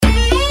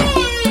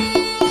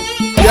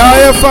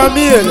aí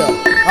família,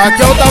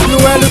 aqui é o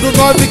WL do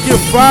 9 que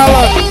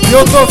fala e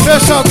eu tô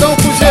fechadão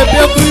com o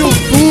GB do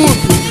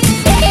YouTube.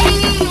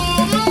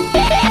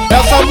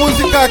 Essa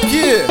música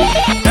aqui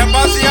é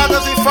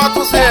baseada em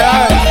fatos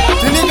reais,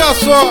 se liga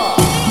só.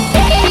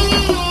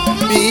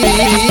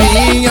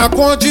 Minha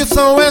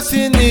condição é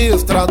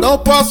sinistra, não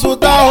posso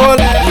dar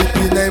rolê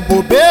e nem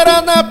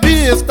bobeira na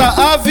pista.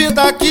 A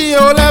vida que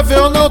eu levo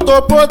eu não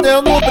tô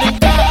podendo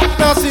brincar.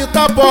 Na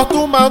cinta porta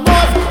uma 9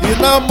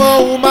 e na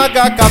mão uma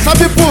HK.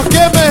 Sabe por quê,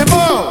 meu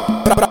irmão?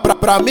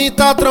 Pra mim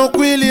tá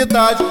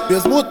tranquilidade,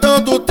 mesmo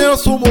tanto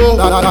tenso morro.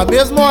 Na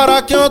mesma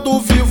hora que ando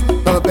vivo,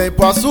 também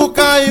posso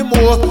cair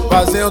morto.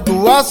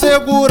 Fazendo a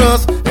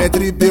segurança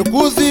entre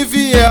becos e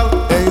vielas,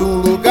 em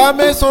um lugar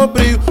meio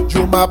sombrio de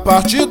uma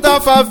parte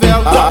da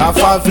favela. A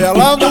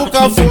favela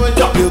nunca foi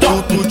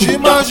reduto de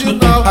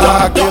marginal,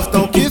 a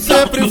questão que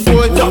sempre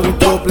foi um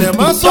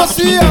problema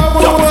social.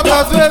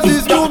 Quantas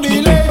vezes me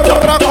humilhei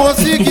pra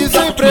conseguir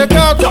ser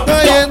empregado,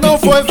 ganhei não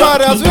foi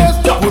várias vezes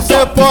por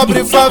ser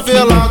pobre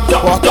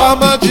favelado. Porto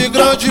arma de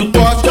grande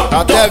porte,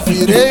 até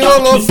virei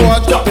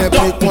holofote.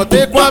 Sempre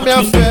contei com a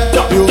minha fé,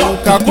 eu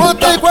nunca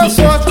contei com a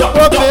sorte.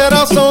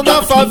 Operação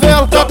na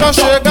favela, pra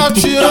chegar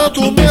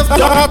tirando mesmo.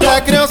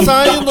 Até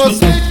criança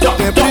inocente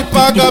sempre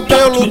paga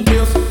pelo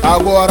preço.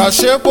 Agora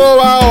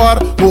chegou a hora,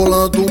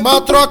 rolando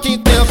uma troca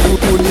intensa.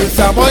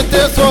 Polícia mal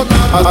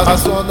intencionada,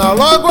 aciona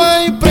logo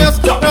a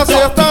imprensa. Me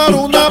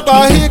acertaram na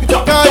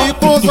barriga, caí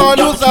com os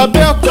olhos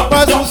abertos.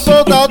 Mas um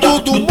soldado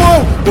do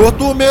morro,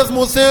 morto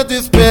mesmo sendo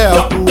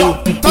esperto.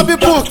 Sabe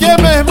por quê,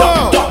 meu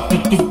irmão?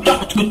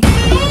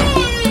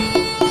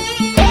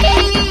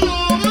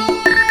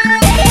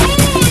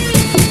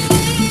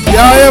 E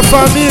aí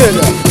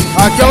família,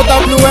 aqui é o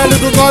WL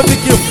do 9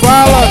 que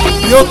fala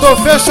e eu tô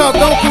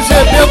fechadão com o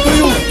GB do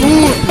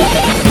YouTube.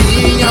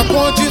 Minha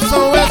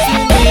condição é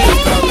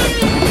sinistra,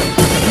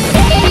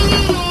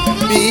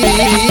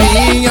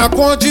 minha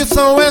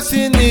condição é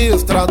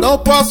sinistra, não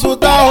posso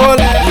dar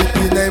rolê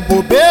e nem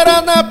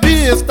bobeira na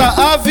pista.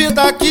 A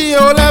vida que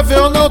eu levo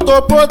eu não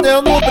tô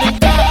podendo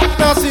brincar.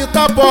 Na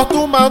cinta porta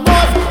uma 9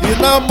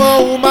 e na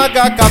mão uma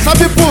HK.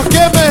 Sabe por quê,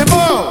 meu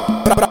irmão?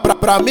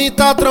 Pra mim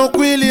tá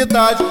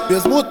tranquilidade,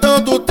 mesmo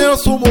tanto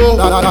tenso morro.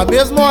 Na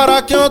mesma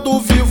hora que ando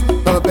vivo,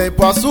 também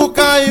posso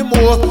cair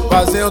morto.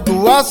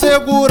 Fazendo a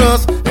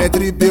segurança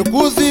entre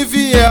becos e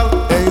vielas,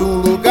 em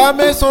um lugar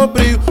meio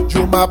sombrio de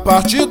uma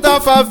parte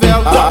da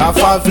favela. A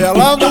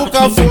favela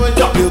nunca foi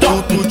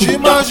reduto de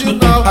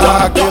marginal,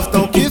 a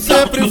questão que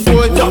sempre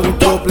foi um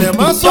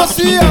problema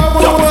social.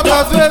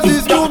 Quantas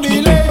vezes me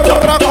humilhei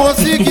pra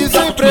conseguir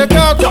ser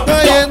empregado,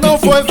 ganhei não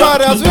foi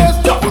várias vezes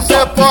por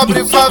ser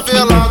pobre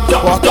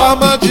favelado. Porta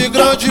arma de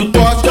grande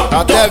porte,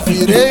 até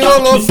virei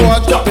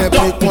holofote.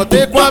 Sempre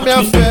contei com a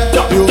minha fé,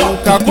 eu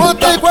nunca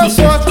contei com a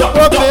sorte.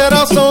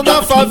 Operação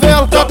na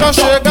favela, pra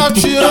chegar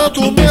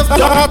tirando mesmo.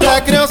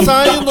 Até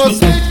criança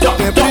inocente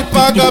sempre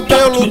paga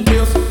pelo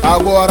preço.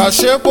 Agora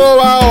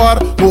chegou a hora,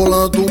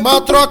 rolando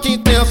uma troca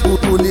intensa.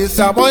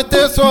 Polícia mal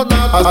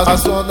intencionada,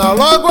 aciona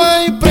logo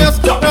a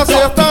imprensa. Me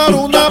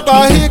acertaram na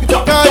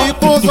barriga, caí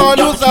com os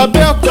olhos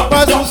abertos.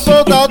 Mas um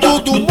soldado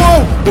do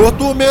morro,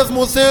 morto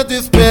mesmo sendo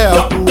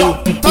esperto.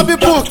 Sabe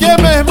por quê,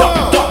 meu irmão?